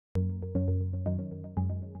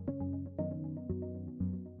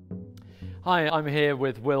Hi, I'm here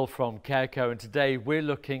with Will from Careco, and today we're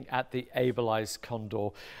looking at the Abilize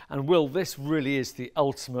Kondor. And Will, this really is the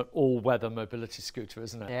ultimate all-weather mobility scooter,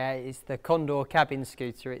 isn't it? Yeah, it's the Kondor cabin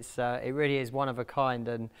scooter. It really is one of a kind,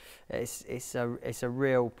 and it's a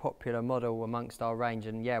real popular model amongst our range.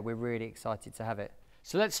 And yeah, we're really excited to have it.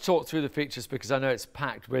 So let's talk through the features, because I know it's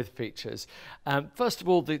packed with features. First of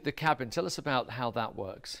all, the cabin. Tell us about how that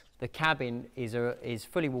works. The cabin is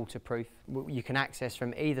fully waterproof. You can access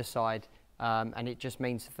from either side. And it just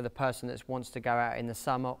means for the person that wants to go out in the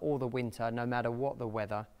summer or the winter, no matter what the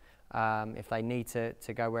weather, if they need to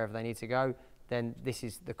go wherever they need to go, then the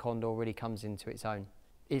Kondor really comes into its own.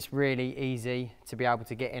 It's really easy to be able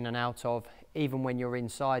to get in and out of. Even when you're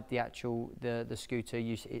inside the scooter,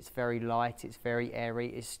 it's very light, it's very airy,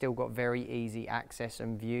 it's still got very easy access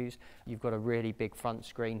and views. You've got a really big front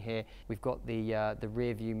screen here. We've got the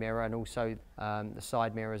rear view mirror and also the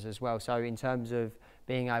side mirrors as well. So in terms of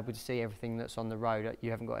being able to see everything that's on the road,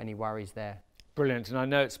 you haven't got any worries there. Brilliant, and I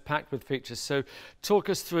know it's packed with features. So talk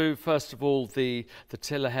us through, first of all, the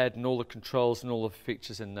tiller head and all the controls and all the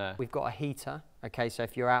features in there. We've got a heater, okay, so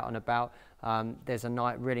if you're out and about, there's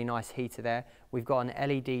a really nice heater there. We've got an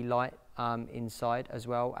LED light inside as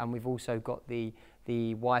well, and we've also got the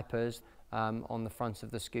wipers on the front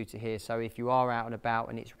of the scooter here. So if you are out and about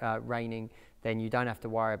and it's raining, then you don't have to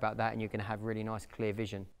worry about that, and you're going to have really nice clear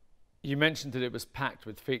vision. You mentioned that it was packed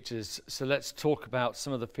with features, so let's talk about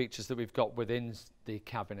some of the features that we've got within the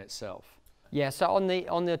cabin itself. Yeah, so on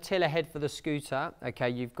the tiller head for the scooter, okay,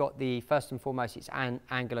 you've got first and foremost, it's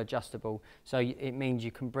angle adjustable. So it means you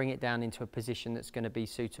can bring it down into a position that's going to be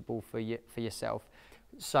suitable for yourself.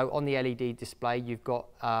 So on the LED display, you've got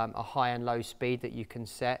a high and low speed that you can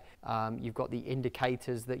set. You've got the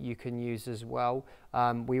indicators that you can use as well.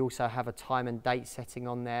 We also have a time and date setting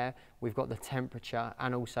on there. We've got the temperature,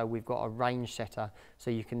 and also we've got a range setter, so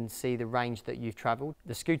you can see the range that you've travelled.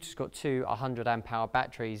 The scooter's got two 100 amp hour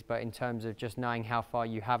batteries, but in terms of just knowing how far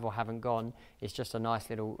you have or haven't gone, it's just a nice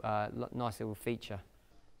little feature.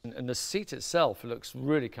 And the seat itself looks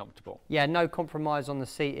really comfortable. Yeah, no compromise on the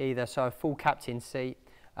seat either. So a full captain seat,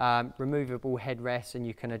 removable headrest, and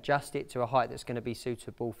you can adjust it to a height that's going to be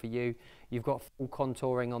suitable for you. You've got full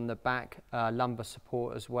contouring on the back, lumbar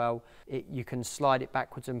support as well. You can slide it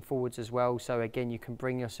backwards and forwards as well. So again, you can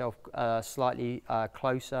bring yourself slightly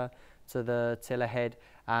closer to the tiller head,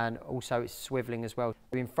 and also it's swiveling as well.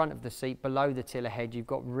 In front of the seat, below the tiller head, you've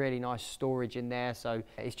got really nice storage in there, so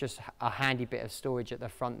it's just a handy bit of storage at the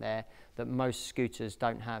front there that most scooters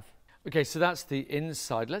don't have. Okay, so that's the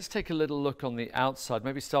inside. Let's take a little look on the outside,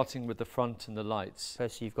 maybe starting with the front and the lights. So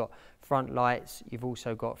you've got front lights, you've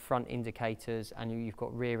also got front indicators, and you've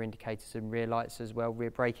got rear indicators and rear lights as well,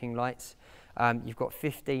 rear braking lights. You've got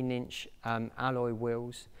 15-inch alloy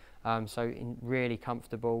wheels, so really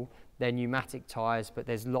comfortable. They're pneumatic tyres, but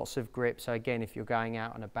there's lots of grip. So again, if you're going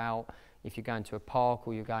out and about, if you're going to a park,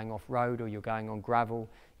 or you're going off-road, or you're going on gravel,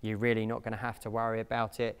 you're really not going to have to worry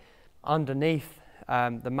about it. Underneath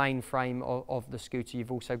the main frame of the scooter,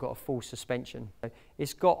 you've also got a full suspension.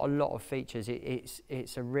 It's got a lot of features.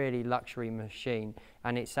 It's a really luxury machine,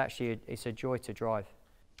 and it's a joy to drive.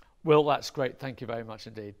 Well, that's great. Thank you very much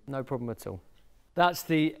indeed. No problem at all. That's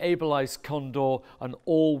the Abilize Kondor, an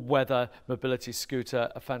all-weather mobility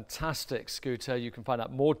scooter, a fantastic scooter. You can find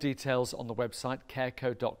out more details on the website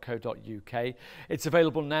careco.co.uk. It's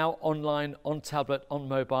available now online, on tablet, on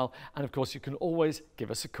mobile, and of course you can always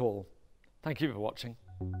give us a call. Thank you for watching.